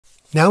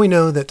Now we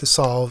know that to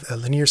solve a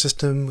linear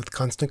system with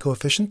constant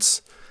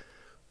coefficients,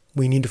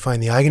 we need to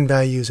find the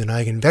eigenvalues and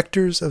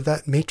eigenvectors of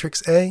that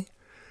matrix A,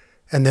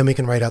 and then we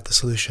can write out the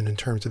solution in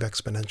terms of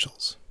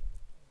exponentials.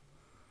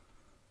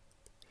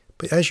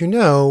 But as you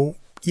know,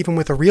 even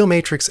with a real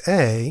matrix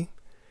A,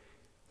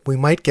 we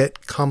might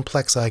get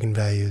complex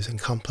eigenvalues and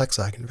complex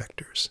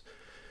eigenvectors.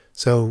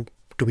 So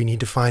do we need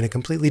to find a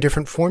completely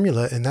different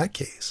formula in that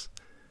case?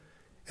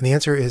 And the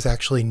answer is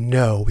actually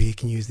no, we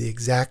can use the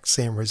exact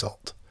same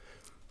result,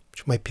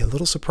 which might be a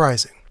little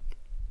surprising.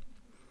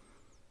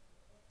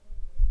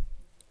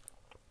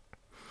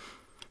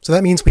 So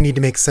that means we need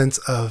to make sense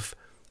of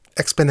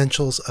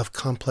exponentials of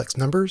complex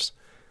numbers,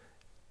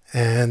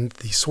 and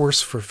the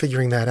source for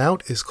figuring that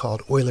out is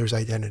called Euler's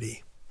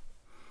identity.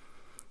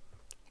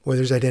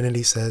 Euler's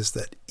identity says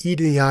that e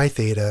to the I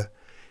theta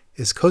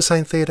is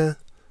cosine theta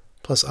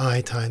plus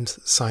I times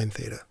sine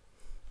theta.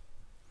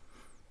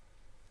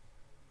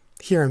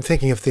 Here I'm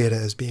thinking of theta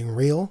as being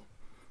real.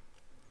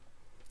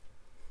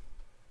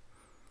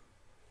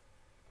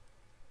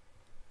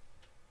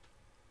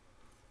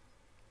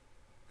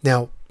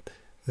 Now,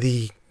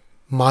 the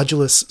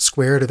modulus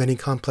squared of any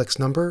complex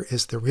number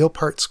is the real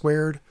part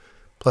squared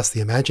plus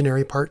the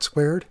imaginary part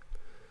squared.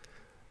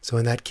 So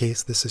in that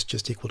case, this is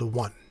just equal to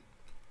 1.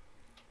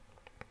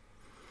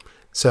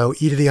 So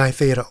e to the I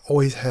theta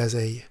always has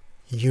a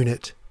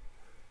unit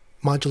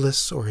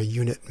modulus or a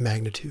unit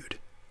magnitude.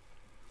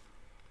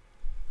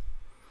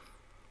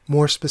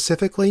 More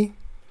specifically,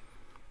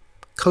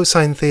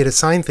 cosine theta,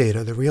 sine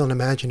theta, the real and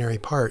imaginary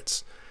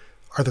parts,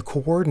 are the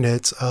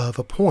coordinates of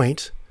a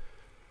point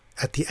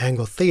at the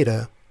angle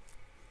theta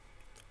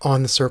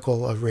on the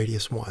circle of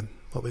radius 1,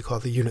 what we call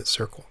the unit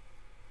circle.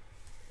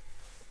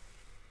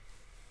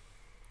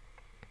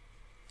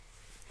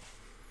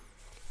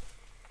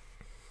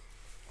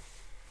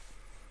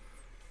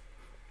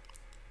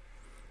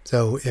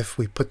 So if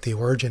we put the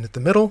origin at the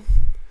middle,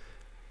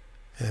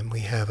 and we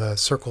have a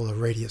circle of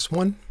radius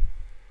 1,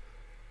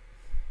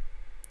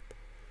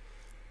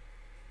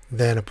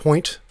 then a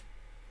point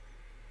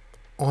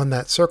on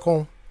that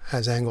circle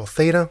has angle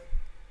theta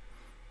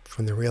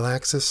from the real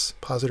axis,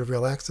 positive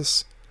real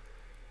axis.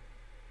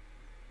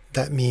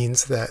 That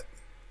means that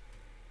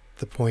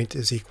the point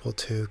is equal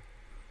to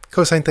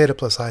cosine theta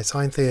plus I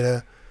sine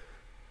theta,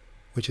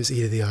 which is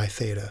e to the I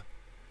theta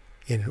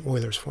in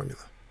Euler's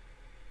formula.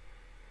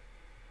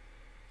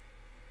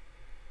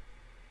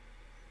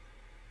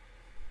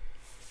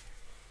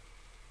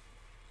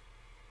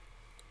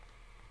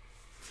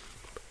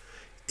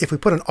 If we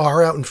put an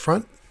r out in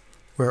front,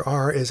 where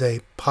r is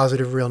a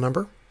positive real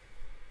number,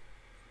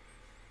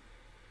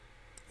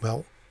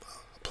 well,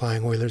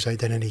 applying Euler's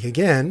identity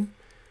again,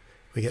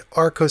 we get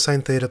r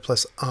cosine theta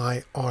plus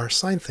I r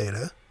sine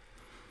theta.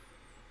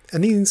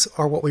 And these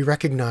are what we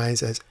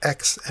recognize as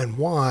x and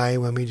y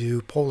when we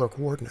do polar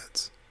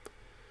coordinates.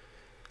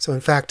 So in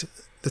fact,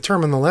 the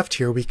term on the left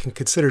here we can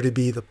consider to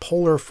be the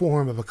polar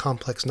form of a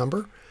complex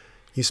number.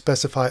 You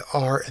specify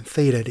r and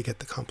theta to get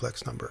the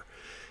complex number.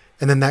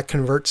 And then that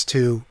converts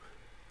to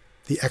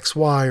the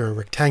xy or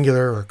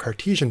rectangular or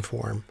Cartesian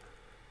form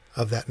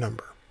of that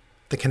number.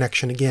 The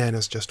connection again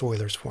is just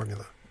Euler's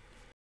formula.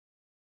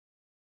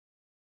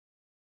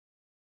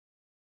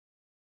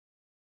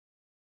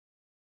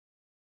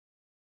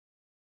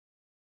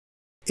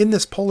 In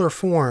this polar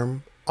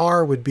form,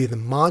 r would be the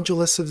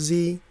modulus of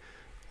z,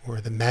 or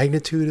the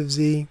magnitude of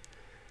z,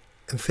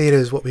 and theta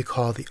is what we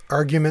call the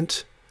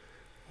argument,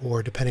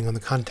 or depending on the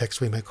context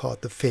we might call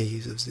it the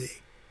phase of z.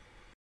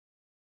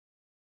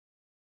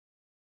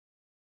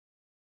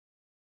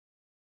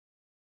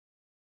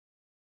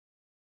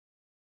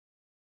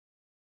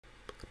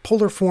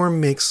 Polar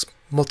form makes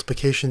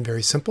multiplication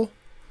very simple.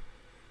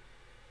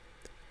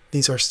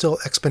 These are still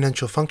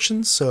exponential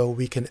functions, so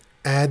we can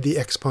add the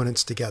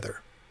exponents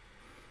together.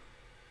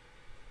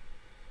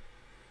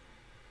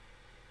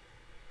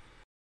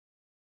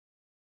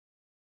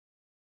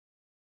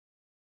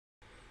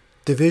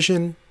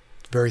 Division,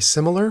 very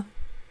similar.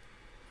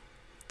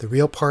 The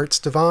real parts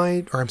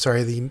divide, or I'm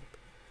sorry, the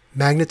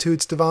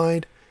magnitudes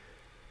divide,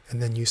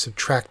 and then you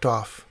subtract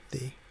off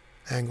the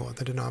angle of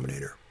the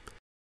denominator.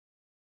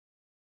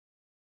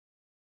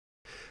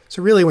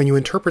 So really, when you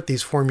interpret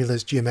these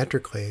formulas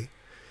geometrically,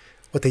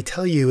 what they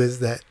tell you is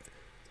that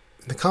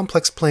in the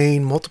complex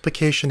plane,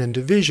 multiplication and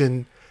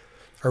division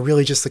are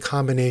really just the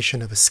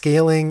combination of a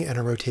scaling and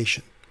a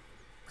rotation.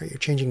 Right? You're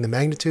changing the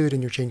magnitude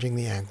and you're changing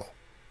the angle.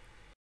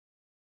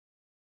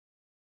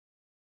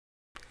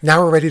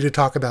 Now we're ready to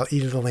talk about e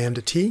to the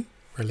lambda t,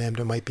 where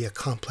lambda might be a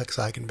complex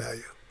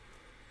eigenvalue.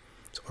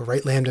 So we'll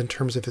write lambda in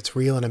terms of its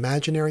real and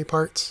imaginary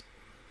parts.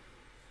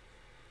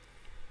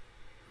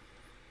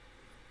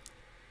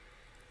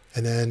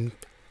 And then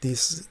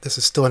this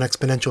is still an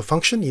exponential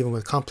function. Even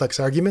with complex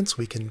arguments,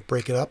 we can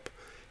break it up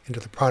into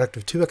the product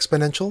of two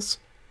exponentials.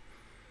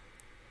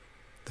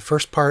 The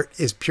first part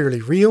is purely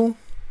real,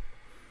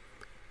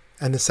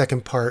 and the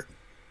second part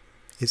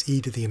is e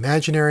to the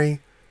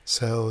imaginary,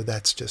 so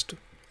that's just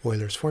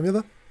Euler's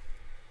formula.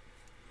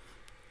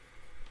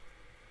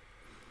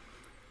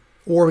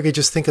 Or we could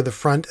just think of the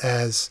front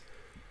as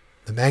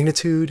the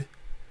magnitude,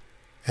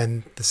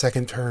 and the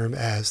second term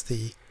as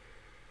the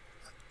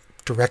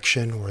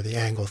direction or the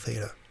angle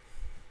theta.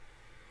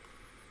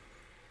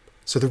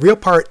 So the real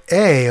part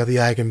A of the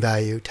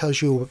eigenvalue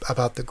tells you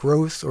about the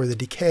growth or the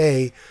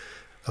decay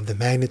of the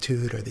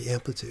magnitude or the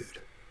amplitude.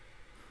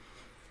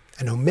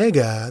 And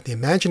omega, the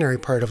imaginary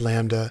part of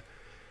lambda,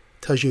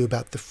 tells you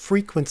about the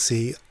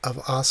frequency of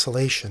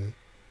oscillation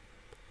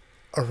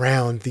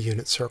around the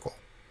unit circle.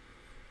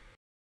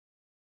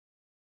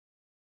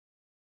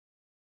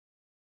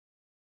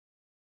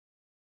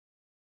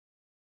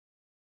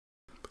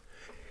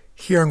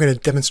 Here I'm going to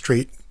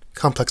demonstrate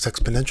complex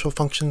exponential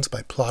functions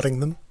by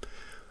plotting them.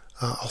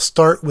 I'll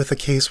start with a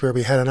case where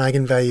we had an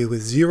eigenvalue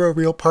with 0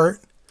 real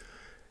part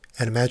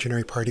and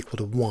imaginary part equal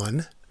to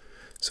 1.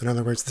 So in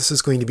other words, this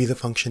is going to be the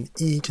function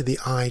e to the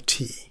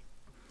it.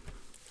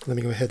 Let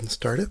me go ahead and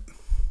start it.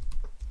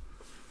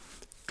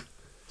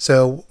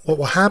 So what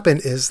will happen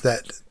is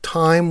that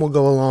time will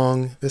go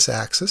along this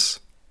axis.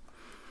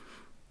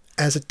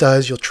 As it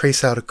does, you'll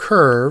trace out a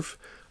curve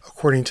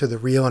according to the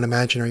real and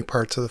imaginary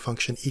parts of the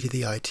function e to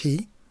the it.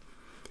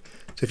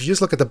 So if you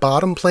just look at the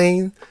bottom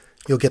plane,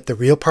 you'll get the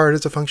real part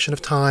as a function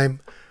of time.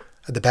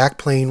 The back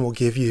plane will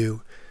give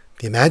you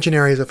the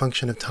imaginary as a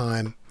function of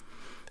time.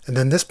 And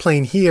then this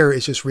plane here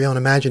is just real and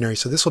imaginary.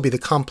 So this will be the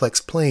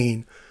complex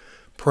plane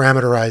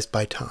parameterized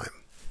by time.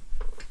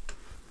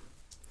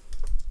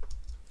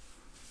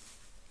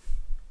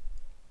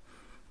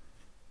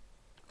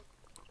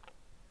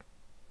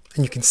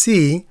 And you can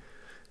see,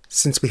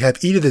 since we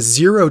have e to the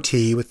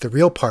 0t with the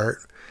real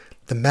part,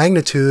 the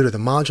magnitude or the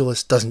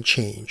modulus doesn't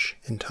change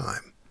in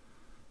time.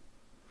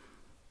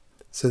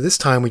 So this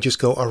time we just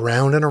go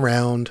around and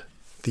around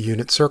the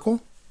unit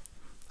circle.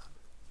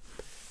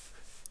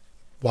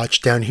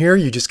 Watch down here,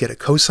 you just get a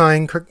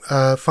cosine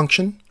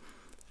function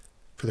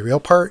for the real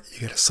part. You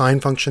get a sine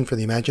function for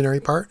the imaginary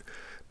part.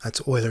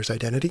 That's Euler's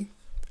identity.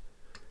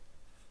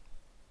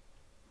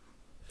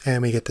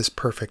 And we get this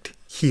perfect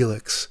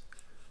helix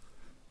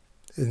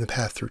in the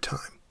path through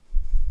time.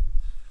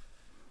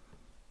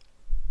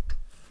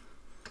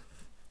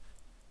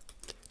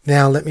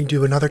 Now let me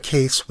do another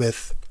case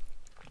with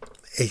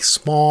a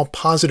small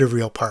positive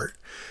real part.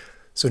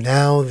 So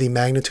now the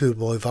magnitude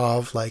will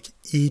evolve like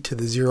e to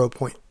the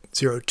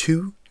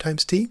 0.02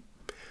 times t.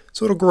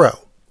 So it'll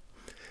grow.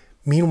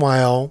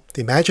 Meanwhile,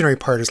 the imaginary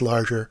part is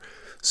larger,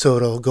 so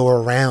it'll go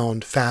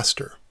around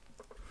faster.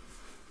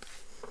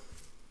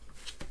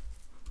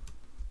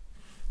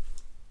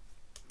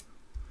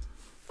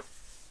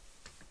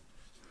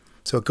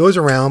 So it goes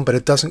around, but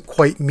it doesn't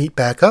quite meet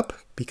back up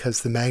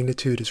because the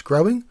magnitude is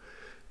growing,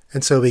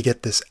 and so we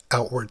get this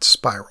outward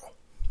spiral.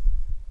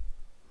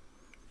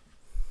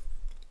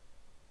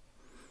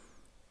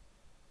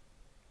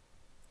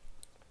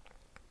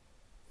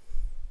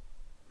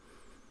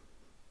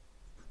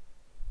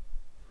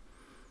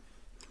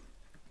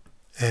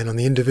 And on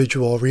the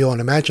individual real and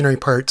imaginary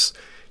parts,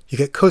 you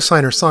get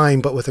cosine or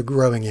sine, but with a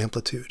growing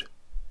amplitude.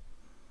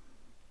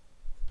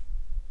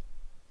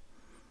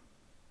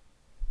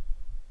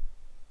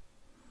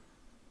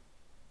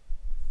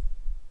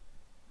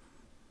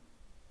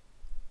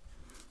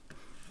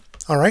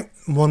 All right,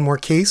 one more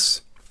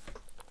case.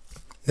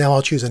 Now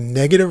I'll choose a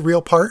negative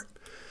real part.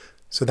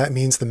 So that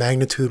means the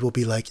magnitude will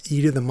be like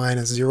e to the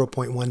minus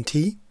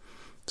 0.1t.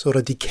 So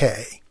it'll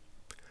decay.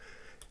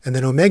 And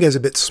then omega is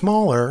a bit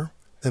smaller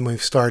than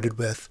we've started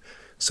with,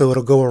 so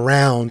it'll go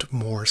around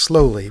more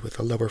slowly with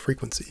a lower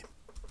frequency.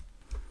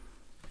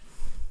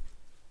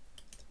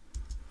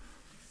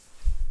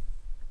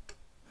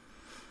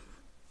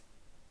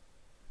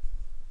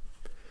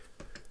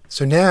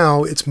 So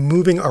now it's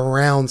moving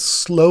around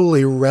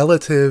slowly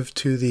relative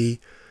to the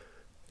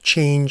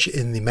change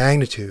in the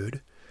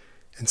magnitude.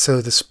 And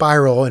so the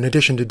spiral, in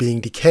addition to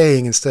being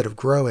decaying instead of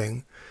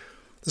growing,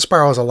 the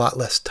spiral is a lot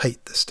less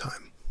tight this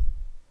time.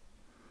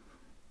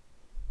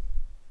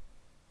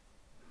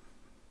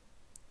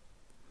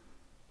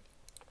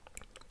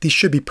 These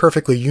should be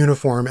perfectly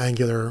uniform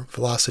angular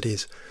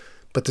velocities,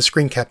 but the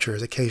screen capture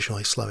is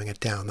occasionally slowing it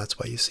down. That's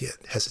why you see it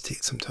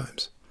hesitate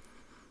sometimes.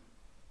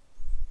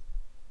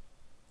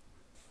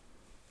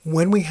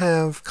 When we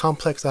have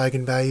complex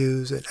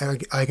eigenvalues and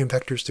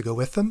eigenvectors to go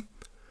with them,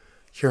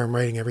 here I'm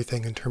writing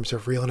everything in terms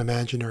of real and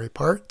imaginary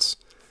parts,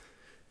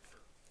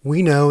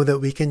 we know that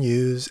we can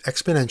use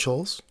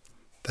exponentials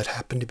that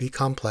happen to be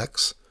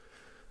complex,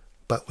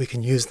 but we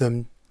can use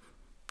them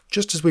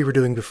just as we were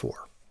doing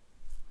before.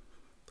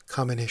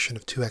 Combination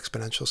of two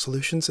exponential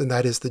solutions, and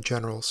that is the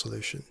general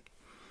solution.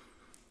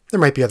 There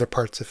might be other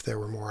parts if there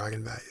were more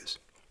eigenvalues.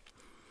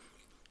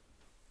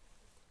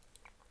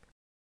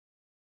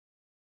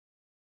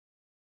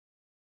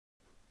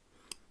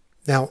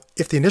 Now,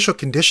 if the initial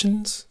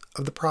conditions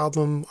of the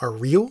problem are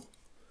real,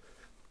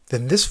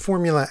 then this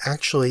formula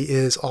actually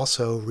is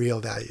also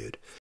real valued.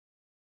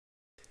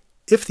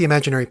 If the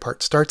imaginary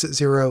part starts at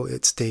 0,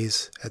 it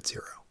stays at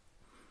 0.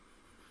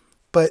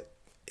 But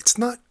it's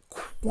not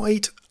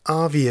quite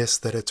obvious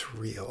that it's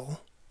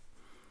real.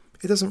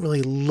 It doesn't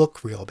really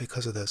look real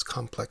because of those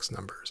complex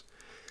numbers.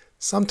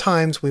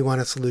 Sometimes we want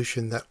a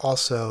solution that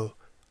also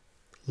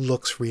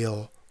looks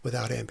real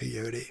without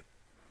ambiguity.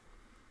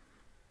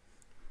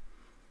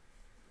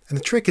 And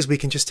the trick is we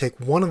can just take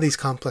one of these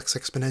complex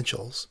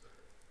exponentials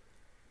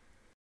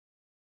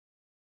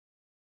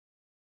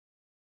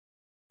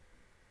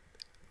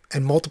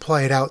and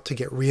multiply it out to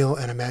get real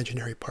and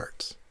imaginary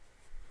parts.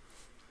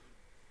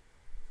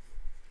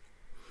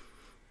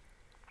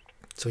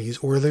 So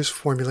use Euler's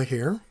formula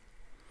here.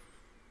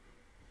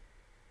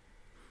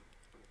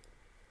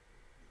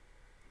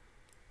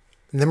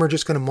 And then we're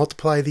just going to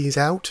multiply these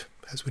out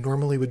as we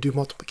normally would do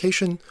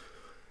multiplication,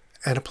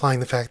 and applying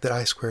the fact that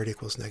I squared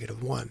equals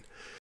 -1.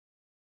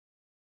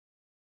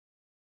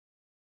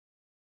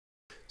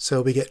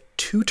 So we get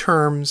two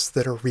terms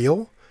that are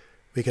real.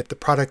 We get the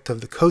product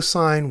of the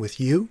cosine with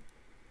u,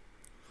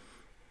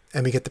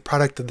 and we get the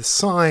product of the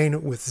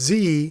sine with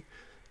z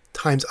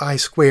times I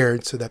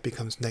squared, so that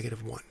becomes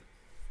 -1.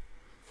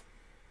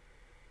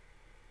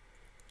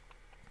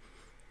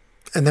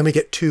 And then we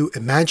get two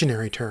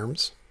imaginary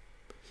terms.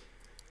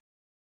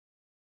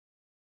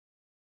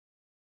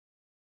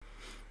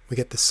 We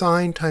get the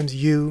sine times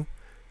u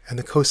and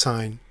the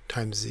cosine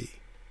times z.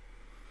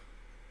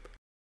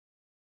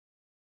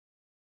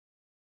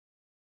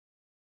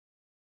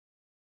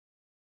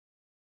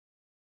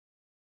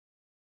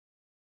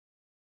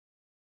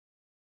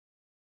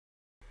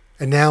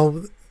 And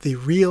now the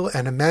real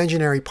and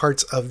imaginary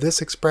parts of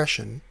this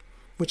expression,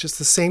 which is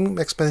the same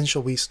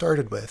exponential we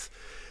started with,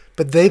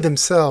 but they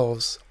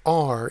themselves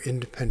are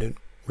independent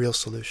real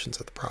solutions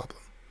of the problem.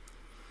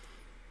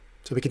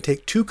 So we can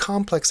take two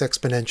complex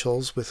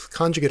exponentials with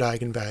conjugate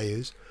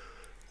eigenvalues,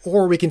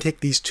 or we can take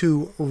these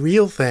two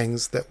real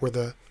things that were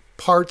the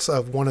parts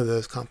of one of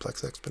those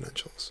complex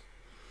exponentials.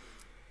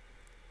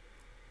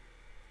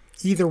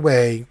 Either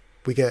way,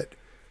 we get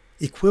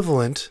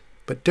equivalent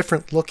but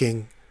different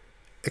looking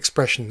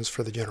expressions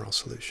for the general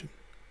solution.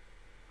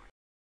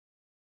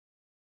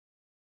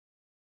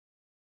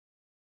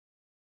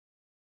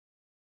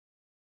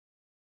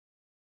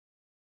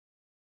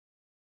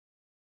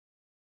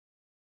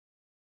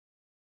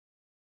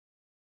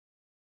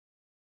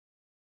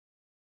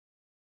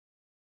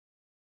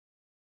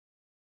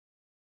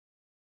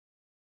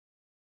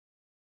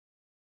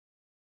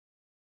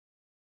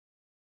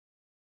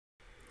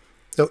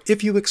 So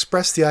if you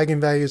express the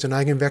eigenvalues and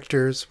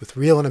eigenvectors with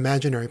real and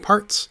imaginary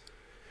parts,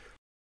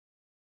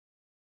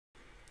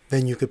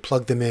 then you could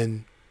plug them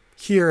in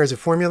here as a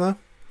formula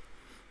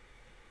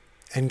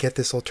and get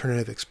this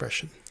alternative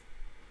expression.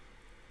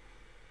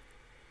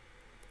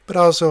 But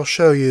as I'll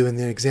show you in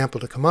the example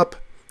to come up,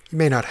 you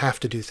may not have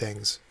to do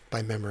things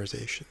by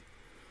memorization.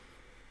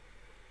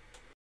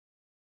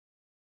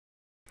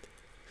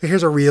 So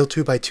here's a real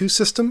 2x2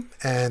 system,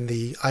 and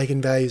the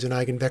eigenvalues and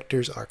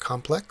eigenvectors are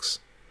complex.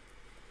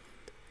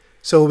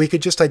 So we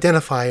could just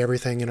identify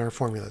everything in our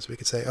formulas. We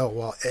could say, oh,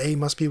 well, A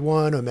must be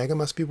 1, omega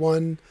must be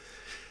 1,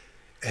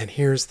 and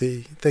here's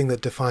the thing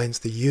that defines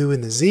the u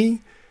and the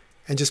z,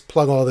 and just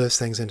plug all those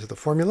things into the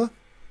formula.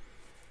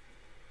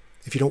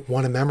 If you don't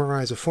want to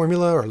memorize a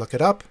formula or look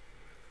it up,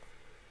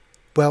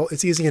 well,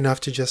 it's easy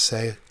enough to just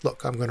say,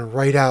 look, I'm going to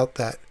write out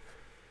that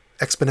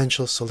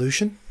exponential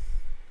solution.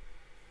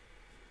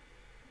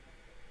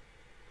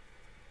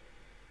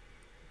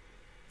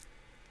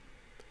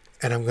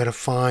 And I'm going to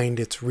find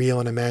its real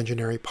and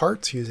imaginary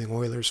parts using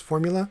Euler's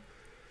formula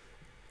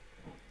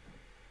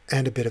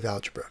and a bit of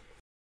algebra.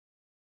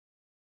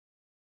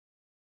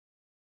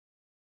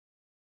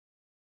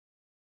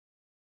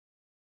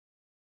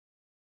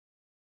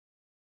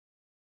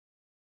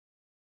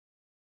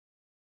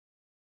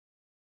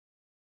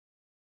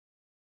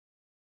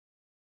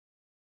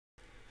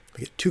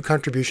 We get two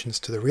contributions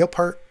to the real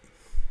part.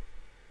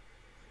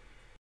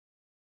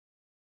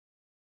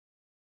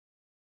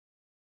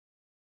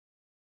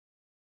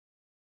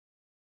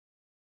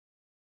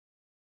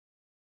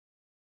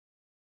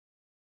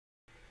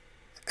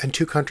 And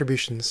two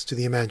contributions to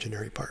the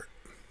imaginary part.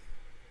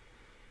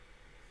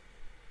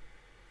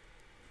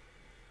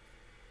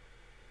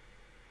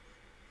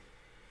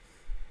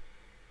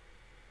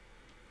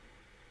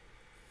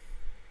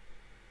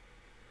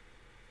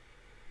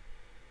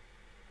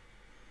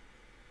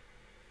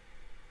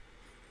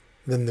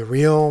 Then the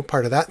real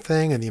part of that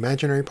thing and the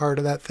imaginary part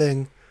of that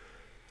thing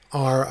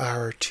are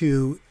our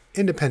two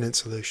independent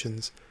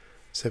solutions,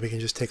 so we can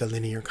just take a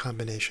linear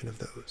combination of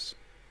those.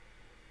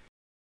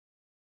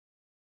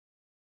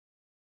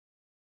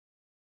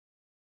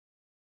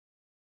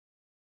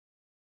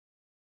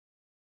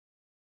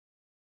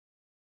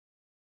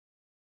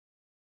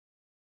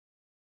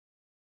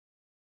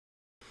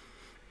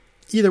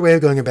 Either way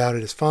of going about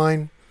it is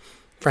fine.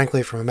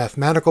 Frankly, from a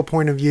mathematical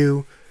point of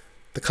view,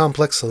 the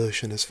complex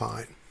solution is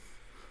fine.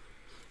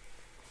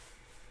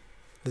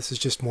 This is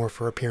just more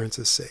for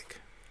appearance's sake.